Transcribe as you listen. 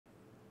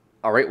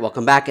Alright,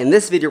 welcome back. In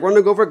this video, we're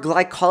going to go over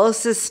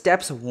glycolysis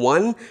steps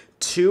 1,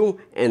 2,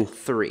 and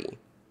 3.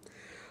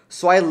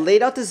 So I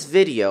laid out this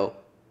video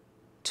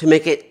to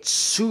make it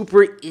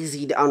super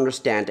easy to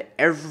understand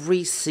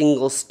every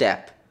single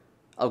step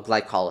of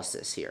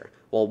glycolysis here.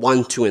 Well,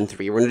 1, 2, and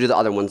 3. We're going to do the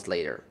other ones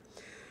later.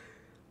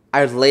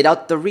 I've laid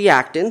out the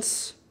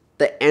reactants,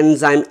 the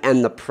enzyme,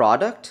 and the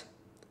product,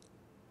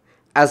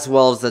 as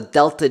well as the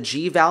delta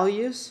G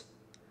values.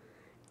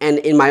 And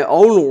in my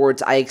own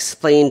words, I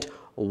explained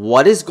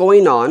what is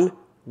going on,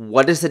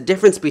 what is the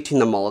difference between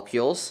the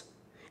molecules,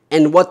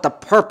 and what the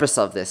purpose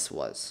of this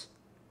was.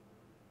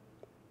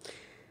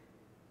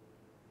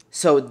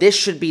 So this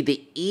should be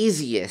the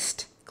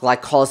easiest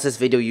glycolysis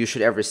video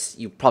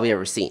you've probably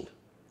ever seen.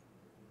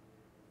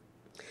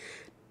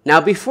 Now,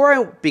 before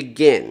I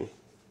begin,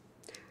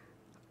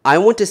 I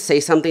want to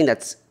say something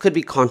that could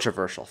be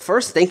controversial.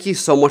 First, thank you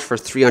so much for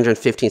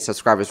 315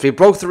 subscribers. We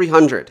broke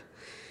 300.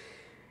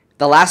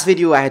 The last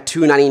video I had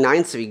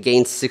 299, so we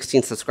gained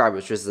 16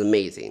 subscribers, which is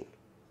amazing.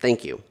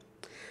 Thank you.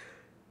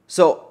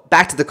 So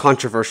back to the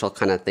controversial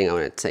kind of thing I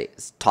want to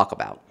talk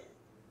about.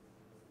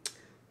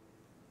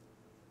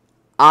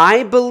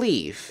 I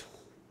believe,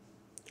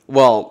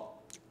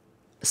 well,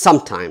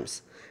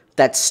 sometimes,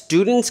 that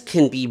students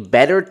can be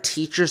better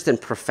teachers than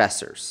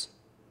professors.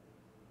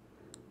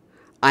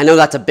 I know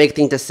that's a big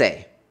thing to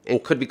say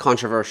and could be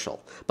controversial,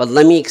 but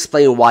let me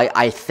explain why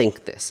I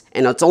think this,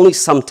 and it's only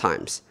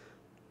sometimes.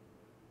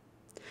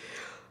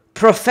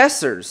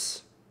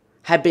 Professors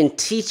have been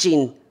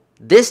teaching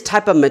this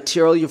type of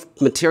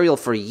material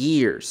for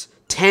years,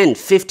 10,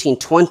 15,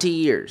 20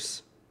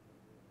 years.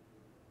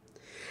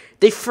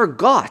 They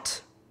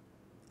forgot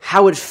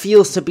how it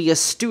feels to be a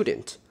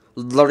student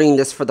learning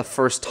this for the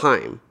first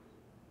time.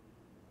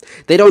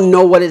 They don't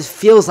know what it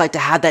feels like to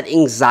have that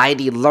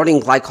anxiety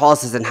learning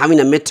glycolysis and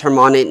having a midterm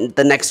on it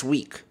the next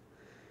week.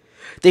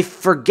 They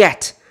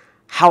forget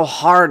how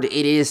hard it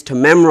is to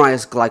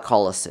memorize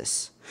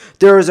glycolysis.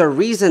 There is a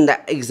reason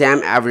that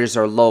exam averages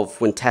are low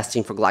when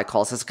testing for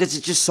glycolysis because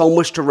it's just so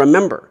much to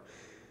remember.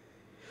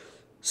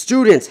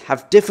 Students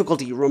have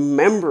difficulty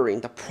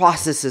remembering the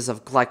processes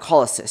of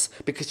glycolysis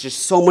because there's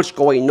so much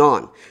going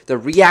on. The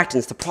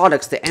reactants, the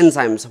products, the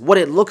enzymes, what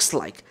it looks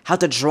like, how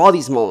to draw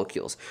these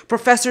molecules.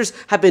 Professors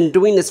have been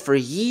doing this for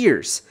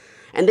years,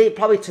 and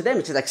to them,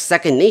 it's like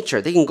second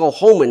nature. They can go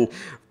home and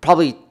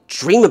probably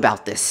dream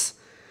about this,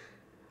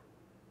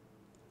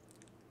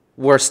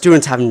 where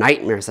students have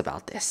nightmares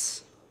about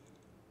this.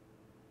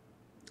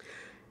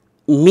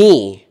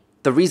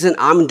 The reason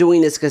I'm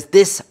doing this is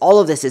because all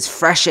of this is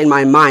fresh in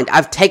my mind.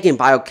 I've taken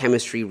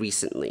biochemistry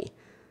recently.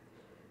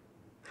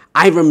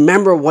 I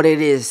remember what it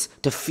is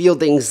to feel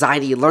the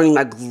anxiety learning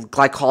my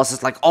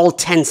glycolysis, like all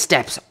 10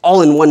 steps,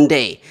 all in one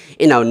day,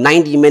 in a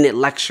 90-minute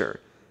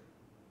lecture.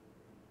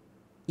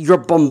 You're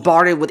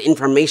bombarded with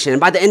information, and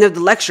by the end of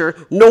the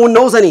lecture, no one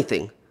knows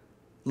anything.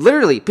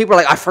 Literally, people are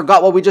like, I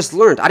forgot what we just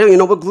learned. I don't even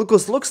know what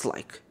glucose looks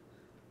like.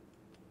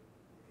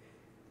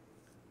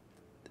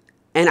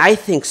 And I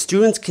think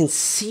students can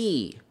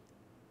see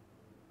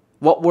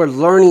what we're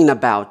learning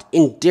about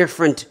in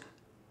different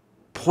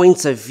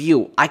points of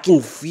view. I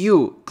can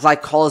view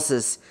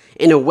glycolysis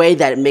in a way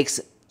that it makes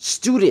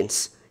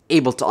students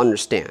able to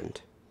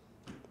understand.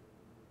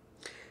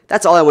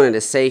 That's all I wanted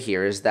to say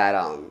here is that,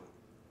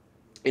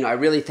 I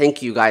really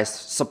thank you guys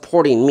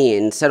supporting me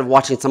instead of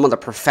watching some other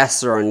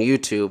professor on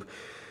YouTube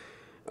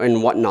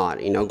and whatnot,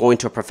 going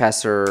to a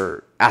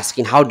professor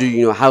asking how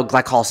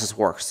glycolysis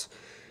works.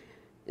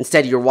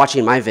 Instead, you're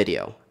watching my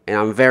video, and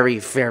I'm very,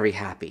 very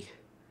happy.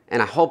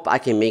 And I hope I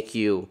can make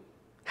you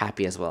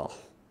happy as well.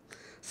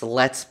 So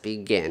let's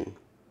begin.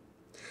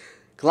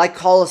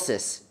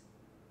 Glycolysis.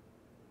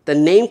 The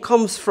name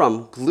comes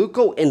from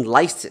gluco and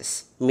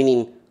lysis,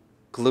 meaning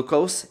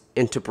glucose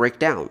and to break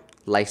down.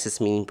 Lysis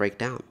meaning break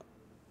down.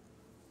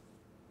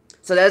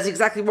 So that is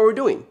exactly what we're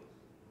doing.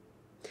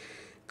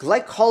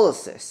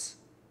 Glycolysis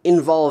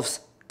involves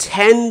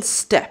 10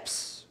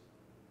 steps.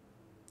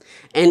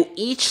 And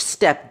each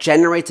step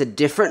generates a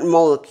different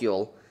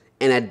molecule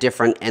and a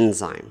different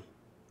enzyme.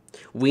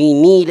 We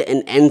need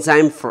an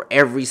enzyme for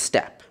every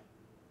step.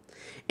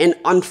 And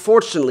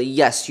unfortunately,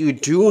 yes, you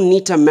do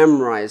need to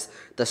memorize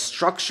the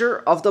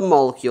structure of the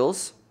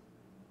molecules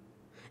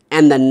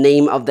and the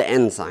name of the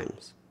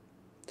enzymes.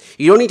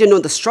 You don't need to know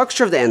the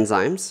structure of the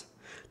enzymes,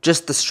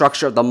 just the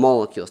structure of the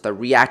molecules, the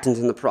reactants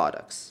and the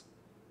products.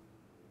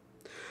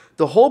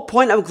 The whole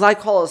point of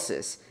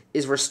glycolysis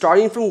is we're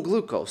starting from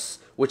glucose,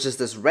 which is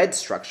this red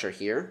structure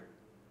here,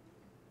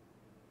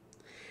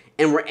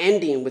 and we're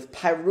ending with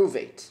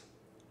pyruvate.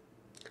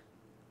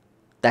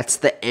 That's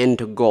the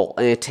end goal,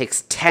 and it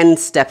takes 10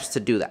 steps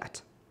to do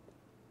that.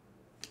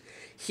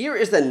 Here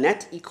is the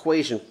net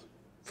equation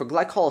for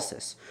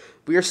glycolysis.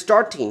 We are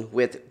starting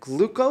with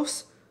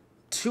glucose,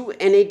 2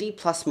 NAD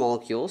plus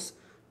molecules,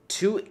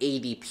 2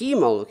 ADP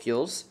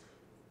molecules,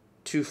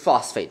 2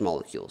 phosphate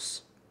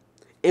molecules.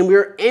 And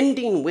we're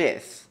ending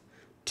with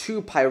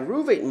 2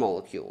 pyruvate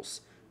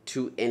molecules,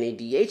 2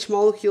 NADH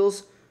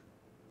molecules,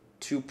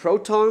 2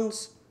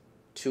 protons,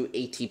 2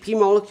 ATP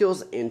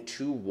molecules, and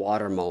 2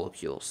 water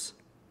molecules.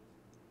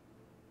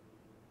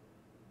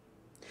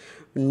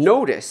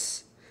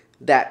 Notice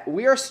that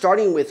we are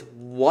starting with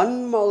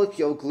 1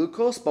 molecule of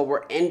glucose, but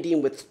we're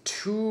ending with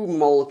 2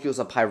 molecules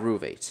of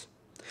pyruvate.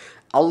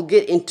 I'll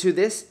get into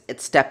this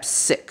at step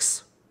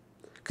 6,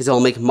 because it'll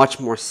make much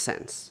more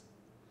sense.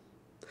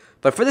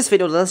 But for this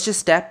video, let's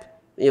just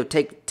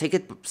take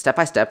it step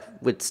by step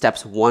with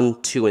steps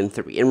 1, 2, and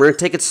 3. And we're going to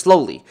take it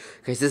slowly,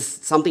 because this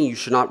is something you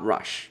should not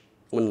rush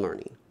when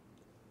learning.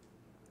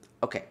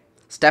 Okay,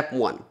 step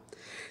 1.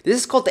 This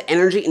is called the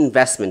energy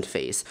investment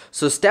phase.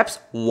 So steps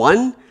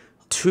 1,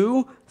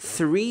 2,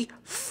 3,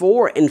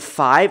 4, and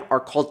 5 are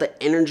called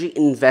the energy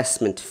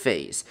investment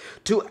phase.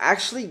 To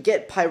actually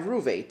get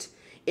pyruvate,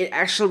 it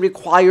actually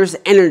requires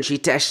energy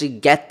to actually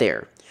get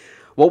there.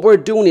 What we're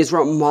doing is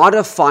we're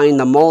modifying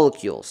the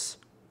molecules,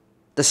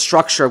 the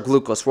structure of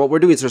glucose. What we're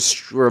doing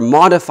is we're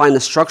modifying the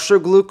structure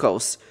of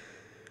glucose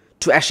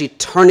to actually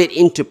turn it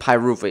into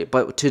pyruvate.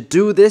 But to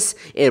do this,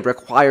 it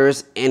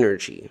requires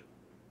energy.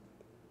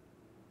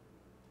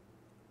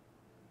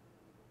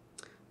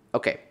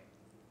 Okay.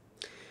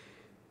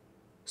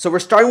 So we're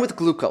starting with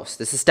glucose.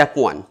 This is step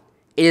 1.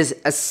 It is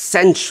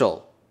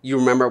essential you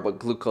remember what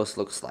glucose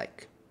looks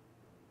like.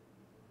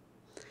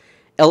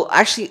 It'll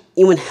actually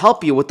even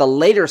help you with the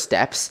later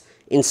steps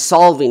in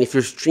solving if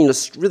you're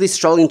really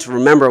struggling to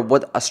remember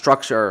what a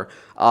structure,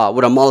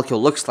 what a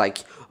molecule looks like.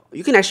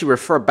 You can actually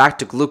refer back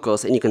to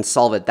glucose and you can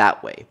solve it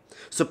that way.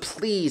 So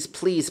please,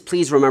 please,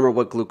 please remember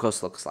what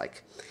glucose looks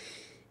like.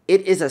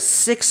 It is a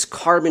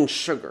 6-carbon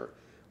sugar.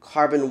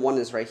 Carbon 1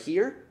 is right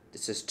here.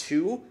 This is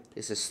 2.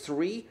 This is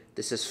 3.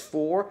 This is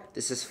 4.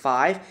 This is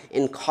 5.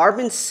 And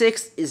carbon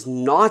 6 is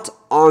not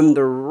on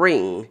the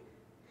ring.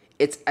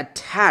 It's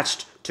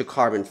attached to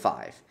carbon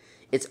 5.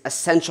 It's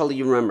essential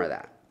you remember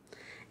that.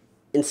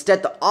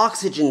 Instead, the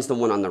oxygen is the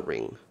one on the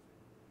ring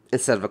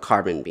instead of a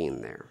carbon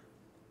being there.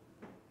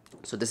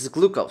 So this is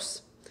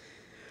glucose.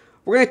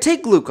 We're going to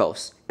take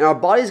glucose, and our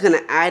body is going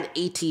to add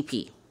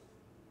ATP.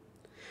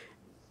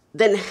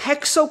 Then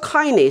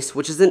hexokinase,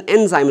 which is an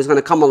enzyme, is going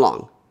to come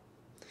along.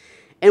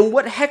 And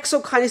what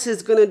hexokinase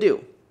is going to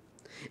do,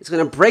 it's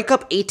going to break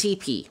up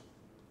ATP.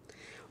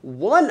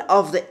 One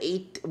of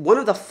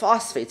the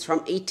phosphates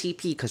from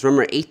ATP, because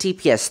remember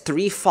ATP has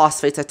 3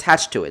 phosphates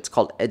attached to it. It's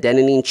called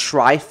adenine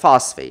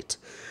triphosphate.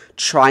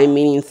 Tri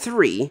meaning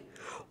 3.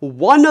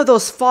 One of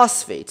those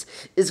phosphates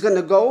is going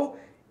to go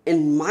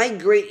and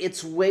migrate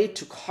its way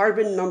to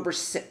carbon number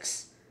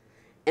 6.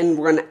 And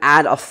we're going to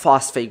add a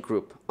phosphate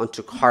group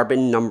onto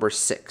carbon number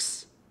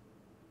 6.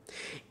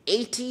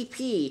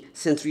 ATP,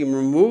 since we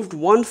removed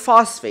 1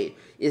 phosphate,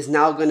 is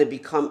now going to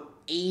become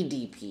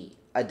ADP,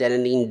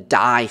 adenine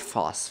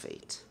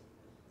diphosphate.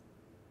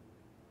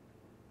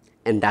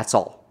 And that's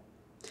all.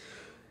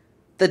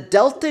 The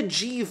delta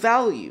G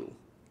value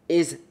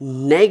is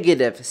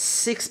negative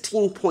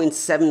 16.7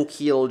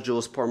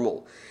 kilojoules per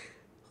mole.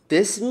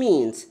 This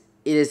means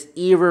it is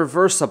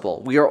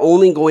irreversible. We are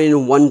only going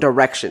in one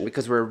direction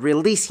because we're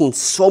releasing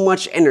so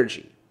much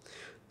energy.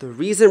 The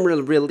reason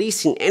we're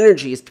releasing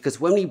energy is because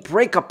when we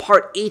break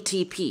apart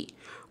ATP,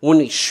 when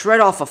we shred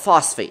off a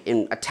phosphate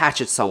and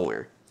attach it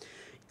somewhere,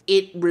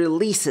 it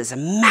releases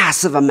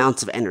massive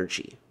amounts of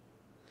energy.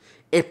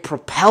 It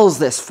propels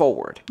this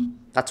forward.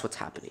 That's what's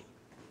happening.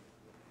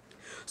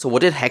 So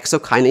what did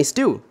hexokinase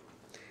do?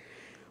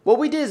 What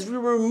we did is we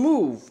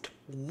removed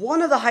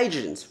one of the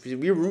hydrogens.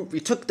 We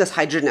took this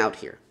hydrogen out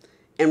here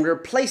and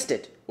replaced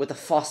it with a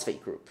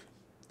phosphate group,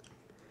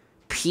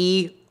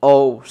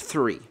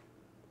 PO3.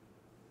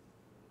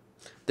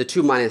 The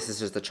 2 minus is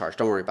just the charge.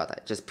 Don't worry about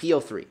that. Just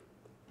PO3.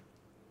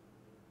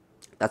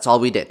 That's all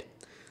we did.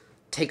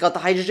 Take out the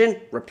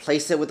hydrogen,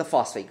 replace it with a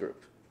phosphate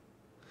group.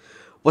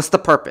 What's the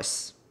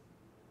purpose?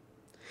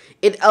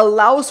 It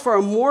allows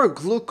for more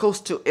glucose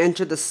to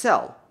enter the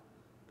cell.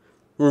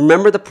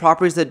 Remember the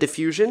properties of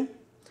diffusion?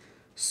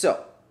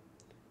 So,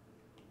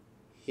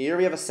 here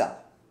we have a cell.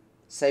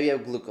 Say we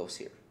have glucose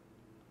here.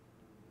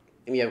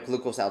 And we have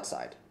glucose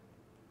outside.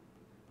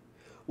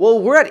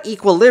 Well, we're at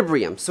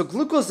equilibrium, so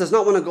glucose does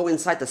not want to go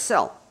inside the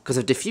cell because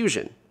of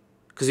diffusion.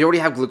 Because you already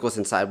have glucose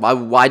inside.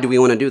 Why do we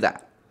want to do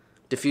that?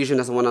 Diffusion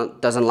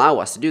doesn't allow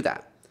us to do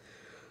that.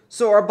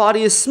 So our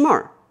body is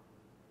smart.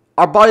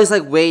 Our body's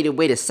like, wait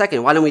a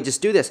second, why don't we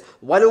just do this?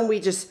 Why don't we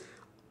just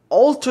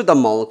alter the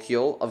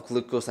molecule of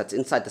glucose that's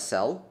inside the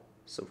cell?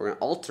 So we're going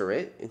to alter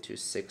it into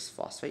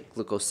 6-phosphate,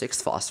 glucose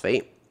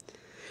 6-phosphate.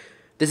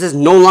 This is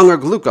no longer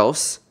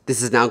glucose.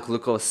 This is now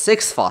glucose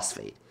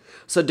 6-phosphate.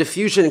 So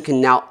diffusion can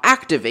now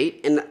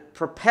activate and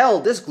propel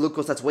this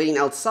glucose that's waiting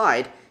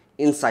outside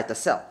inside the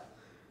cell.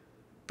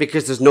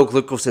 Because there's no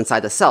glucose inside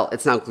the cell.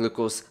 It's now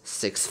glucose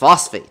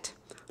 6-phosphate,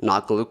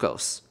 not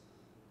glucose.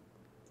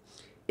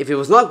 If it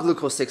was not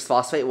glucose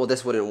 6-phosphate, well,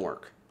 this wouldn't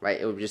work,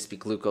 right? It would just be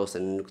glucose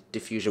and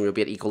diffusion would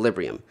be at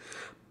equilibrium.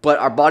 But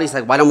our body's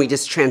like, why don't we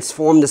just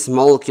transform this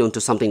molecule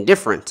into something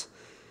different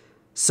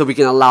so we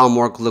can allow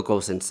more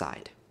glucose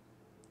inside?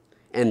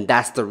 And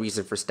that's the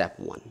reason for step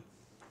 1.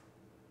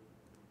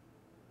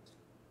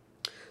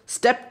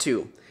 Step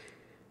 2.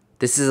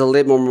 This is a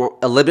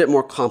little bit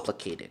more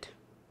complicated.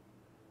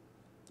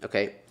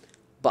 Okay,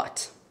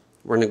 but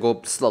we're going to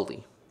go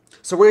slowly.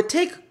 So we're going to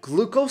take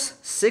glucose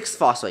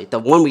 6-phosphate, the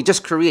one we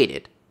just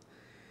created,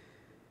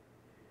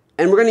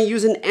 and we're going to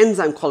use an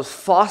enzyme called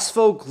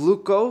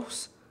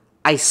Phosphoglucose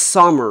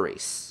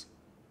Isomerase.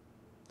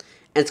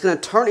 And it's going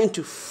to turn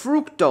into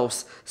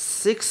fructose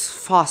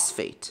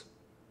 6-phosphate.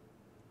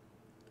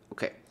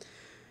 Okay.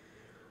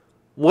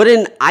 What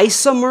an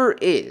isomer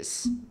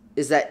is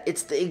that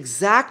it's the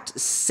exact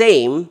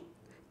same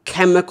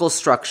chemical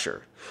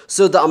structure.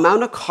 So the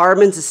amount of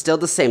carbons is still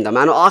the same. The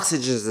amount of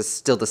oxygens is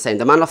still the same.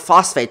 The amount of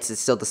phosphates is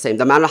still the same.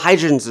 The amount of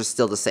hydrogens is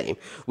still the same.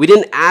 We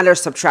didn't add or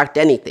subtract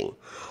anything.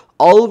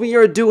 All we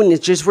are doing is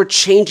just we're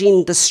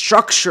changing the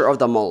structure of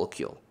the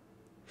molecule.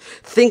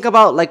 Think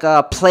about like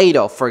a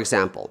Play-Doh, for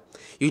example.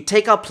 You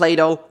take out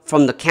Play-Doh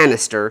from the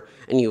canister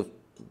and you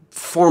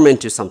form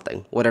into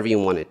something, whatever you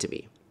want it to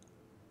be.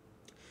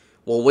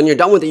 Well, when you're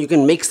done with it, you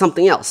can make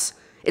something else.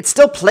 It's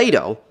still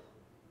Play-Doh.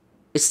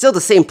 It's still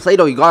the same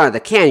Play-Doh you got out of the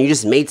can. You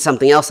just made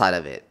something else out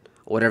of it,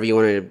 whatever you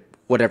wanted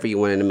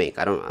to make.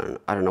 I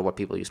don't know what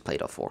people use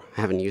Play-Doh for.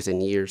 I haven't used it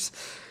in years.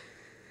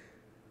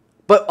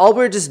 But all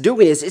we're just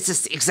doing is it's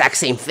just the exact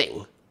same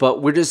thing,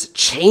 but we're just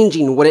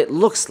changing what it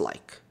looks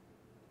like.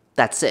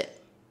 That's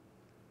it.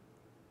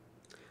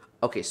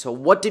 Okay, so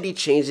what did he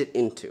change it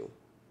into?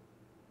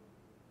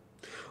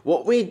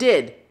 What we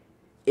did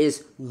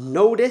is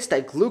notice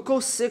that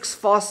glucose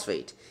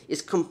 6-phosphate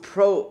is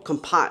composed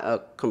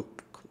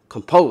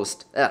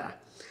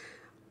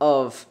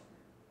of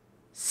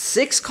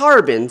 6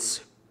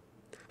 carbons.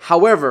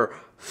 However,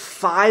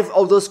 5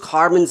 of those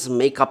carbons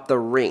make up the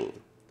ring.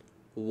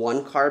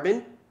 1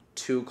 carbon,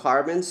 2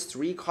 carbons,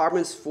 3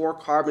 carbons, 4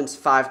 carbons,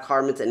 5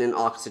 carbons, and an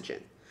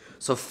oxygen.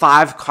 So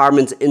 5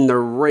 carbons in the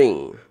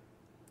ring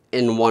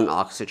and 1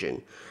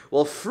 oxygen.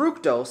 Well,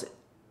 fructose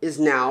is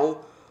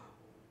now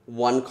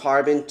 1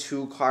 carbon,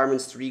 2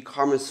 carbons, 3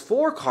 carbons,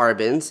 4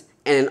 carbons,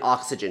 and an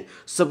oxygen.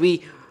 So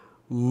we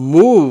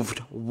moved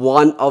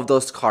one of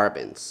those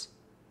carbons.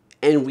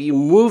 And we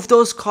moved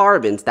those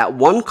carbons, that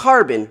 1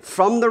 carbon,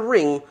 from the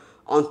ring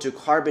onto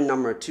carbon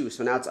number 2.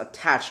 So now it's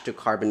attached to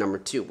carbon number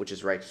 2, which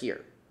is right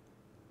here.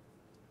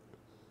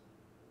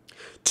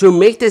 To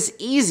make this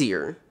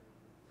easier,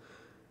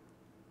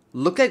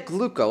 look at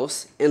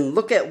glucose and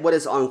look at what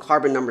is on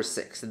carbon number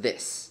 6.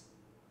 This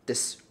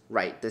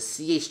right, the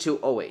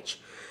CH2OH.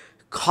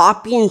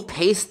 Copy and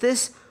paste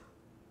this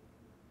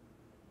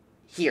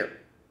here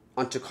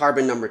onto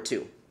carbon number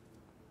 2.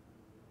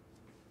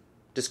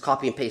 Just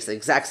copy and paste the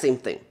exact same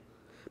thing.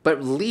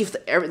 But leave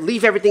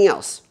everything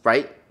else,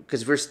 right?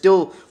 Because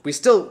we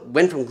still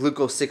went from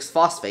glucose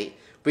 6-phosphate.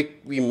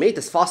 We made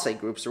this phosphate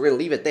group, so we're going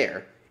to leave it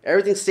there.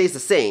 Everything stays the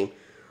same.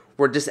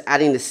 We're just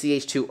adding the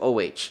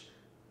CH2OH.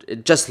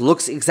 It just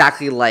looks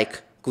exactly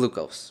like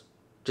glucose,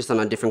 just on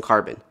a different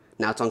carbon.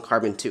 Now it's on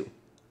carbon 2.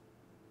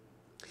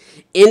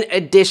 In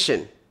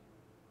addition,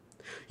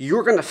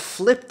 you're going to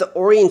flip the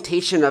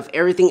orientation of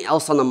everything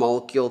else on the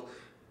molecule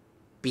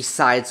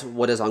besides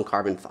what is on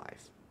carbon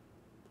 5.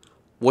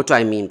 What do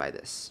I mean by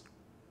this?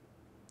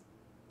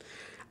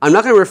 I'm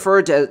not going to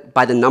refer to it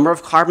by the number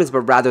of carbons,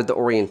 but rather the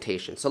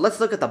orientation. So let's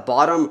look at the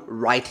bottom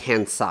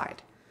right-hand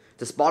side.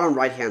 This bottom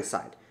right-hand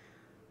side.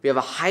 We have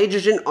a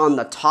hydrogen on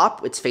the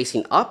top, it's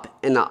facing up,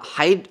 and a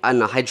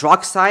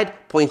hydroxide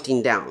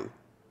pointing down.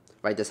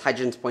 Right, this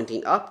hydrogen's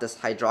pointing up, this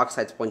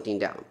hydroxide's pointing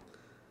down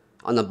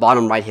on the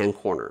bottom right-hand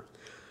corner.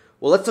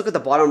 Well, let's look at the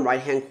bottom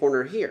right-hand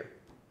corner here.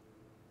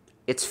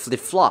 It's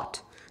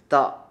flip-flopped.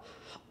 The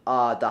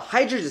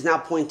hydrogen is now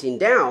pointing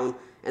down,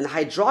 and the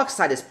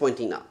hydroxide is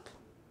pointing up.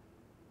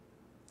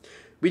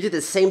 We did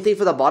the same thing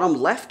for the bottom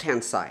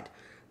left-hand side.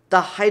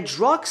 The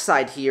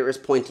hydroxide here is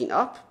pointing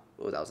up.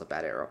 Oh, that was a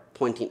bad arrow.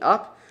 Pointing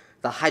up.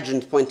 The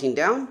hydrogen's pointing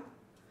down.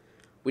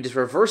 We just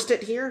reversed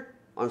it here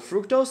on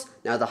fructose.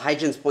 Now the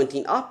hydrogen's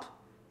pointing up,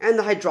 and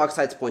the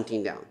hydroxide's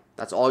pointing down.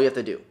 That's all you have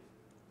to do.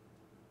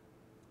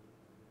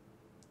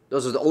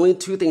 Those are the only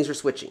 2 things you're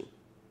switching.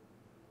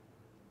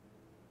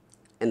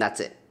 And that's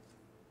it.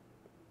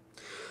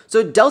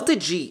 So delta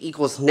G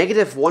equals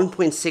negative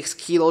 1.6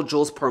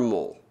 kilojoules per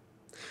mole.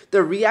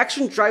 The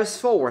reaction drives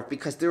forward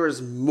because there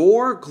is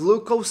more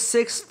glucose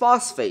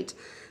 6-phosphate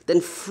than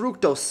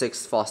fructose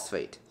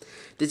 6-phosphate.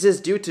 This is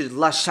due to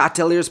Le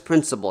Chatelier's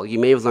principle. You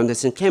may have learned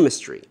this in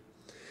chemistry.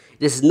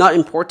 This is not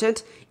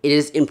important. It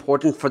is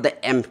important for the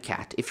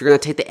MCAT. If you're going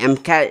to take the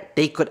MCAT,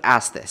 they could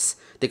ask this.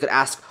 They could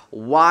ask,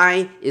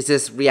 why is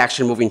this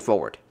reaction moving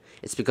forward?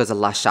 It's because of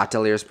Le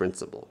Chatelier's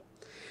principle.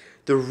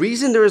 The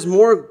reason there is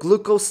more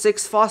glucose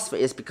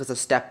 6-phosphate is because of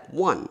step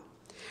 1.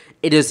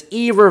 It is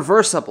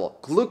irreversible.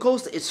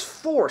 Glucose is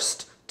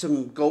forced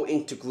to go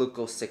into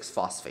glucose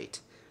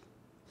 6-phosphate.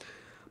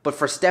 But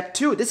for step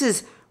 2, this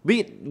is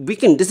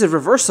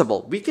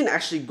reversible. We can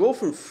actually go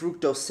from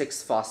fructose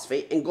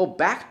 6-phosphate and go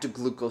back to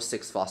glucose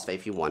 6-phosphate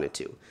if you wanted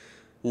to.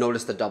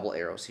 Notice the double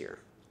arrows here.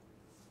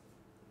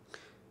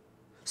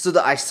 So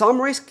the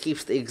isomerase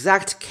keeps the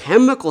exact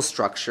chemical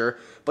structure,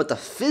 but the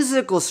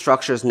physical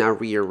structure is now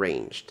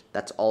rearranged.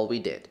 That's all we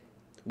did.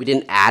 We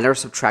didn't add or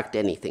subtract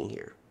anything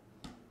here.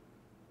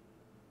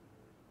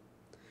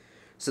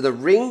 So the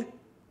ring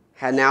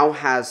now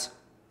has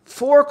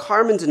 4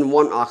 carbons and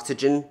 1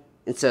 oxygen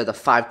instead of the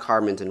 5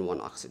 carbons and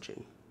 1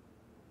 oxygen.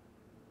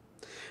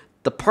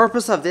 The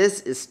purpose of this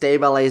is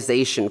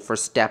stabilization for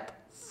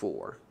step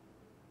 4.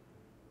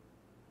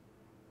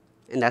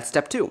 And that's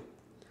step 2.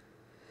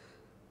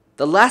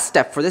 The last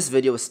step for this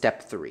video is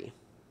step 3.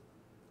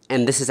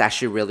 And this is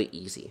actually really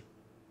easy.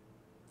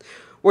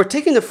 We're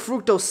taking the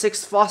fructose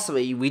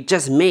 6-phosphate we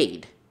just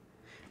made.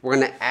 We're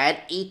going to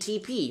add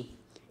ATP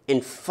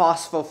and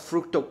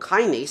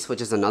Phosphofructokinase,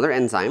 which is another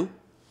enzyme.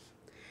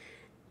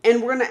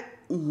 And we're going to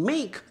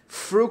make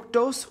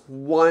fructose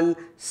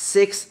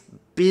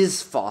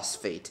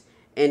 1,6-bisphosphate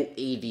and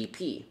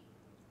ADP.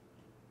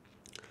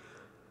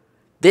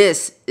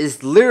 This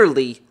is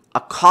literally a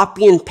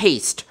copy and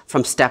paste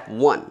from step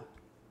 1.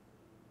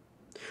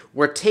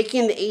 We're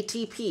taking the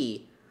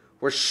ATP,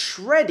 we're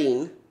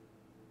shredding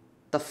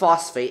the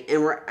phosphate,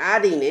 and we're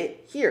adding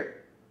it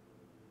here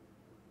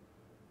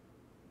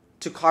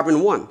to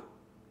carbon 1.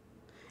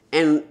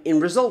 And in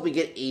result, we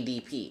get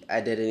ADP,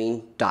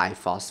 adenine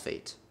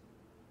diphosphate.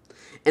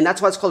 And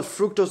that's why it's called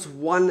fructose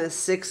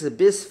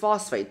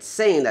 1,6-bisphosphate,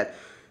 saying that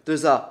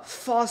there's a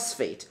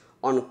phosphate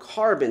on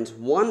carbons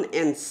 1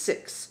 and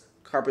 6.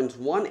 Carbons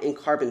 1 and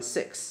carbon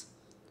 6.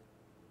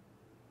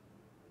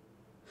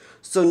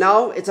 So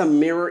now it's a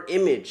mirror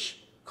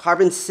image.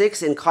 Carbon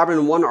 6 and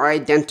carbon 1 are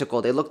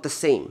identical. They look the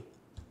same.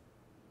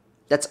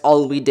 That's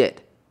all we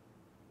did.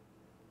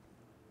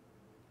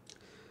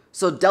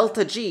 So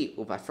delta G,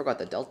 I forgot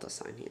the delta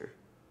sign here.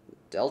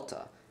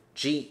 Delta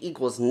G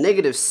equals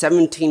negative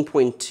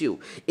 17.2.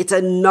 It's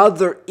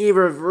another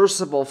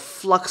irreversible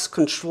flux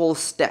control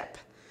step.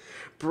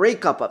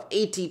 Breakup of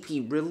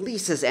ATP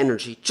releases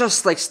energy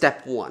just like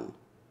step 1.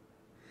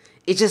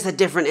 It's just a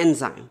different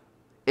enzyme.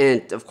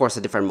 And of course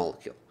a different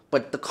molecule.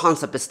 But the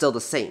concept is still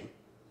the same.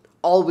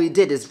 All we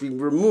did is we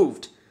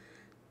removed,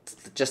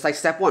 just like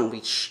step 1,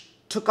 we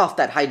took off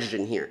that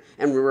hydrogen here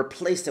and we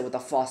replaced it with a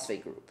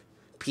phosphate group,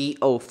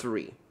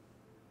 PO3.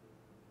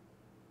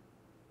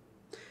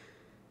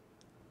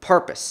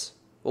 Purpose.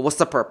 Well, what's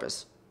the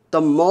purpose?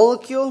 The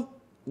molecule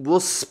will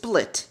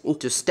split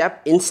into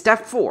step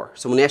 4.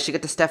 So when we actually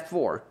get to step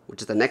 4,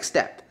 which is the next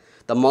step,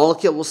 the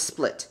molecule will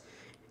split.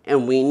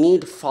 And we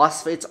need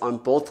phosphates on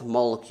both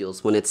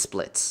molecules when it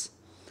splits.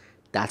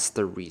 That's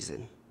the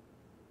reason.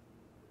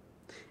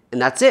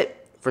 And that's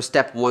it for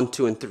step 1,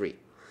 2, and 3.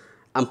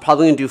 I'm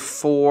probably going to do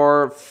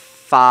 4,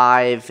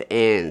 5,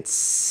 and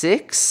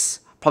 6.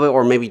 Probably,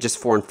 or maybe just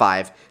 4 and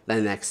 5 in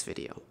the next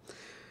video.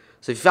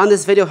 So if you found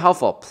this video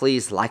helpful,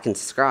 please like and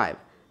subscribe.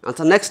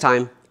 Until next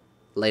time,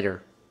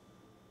 later.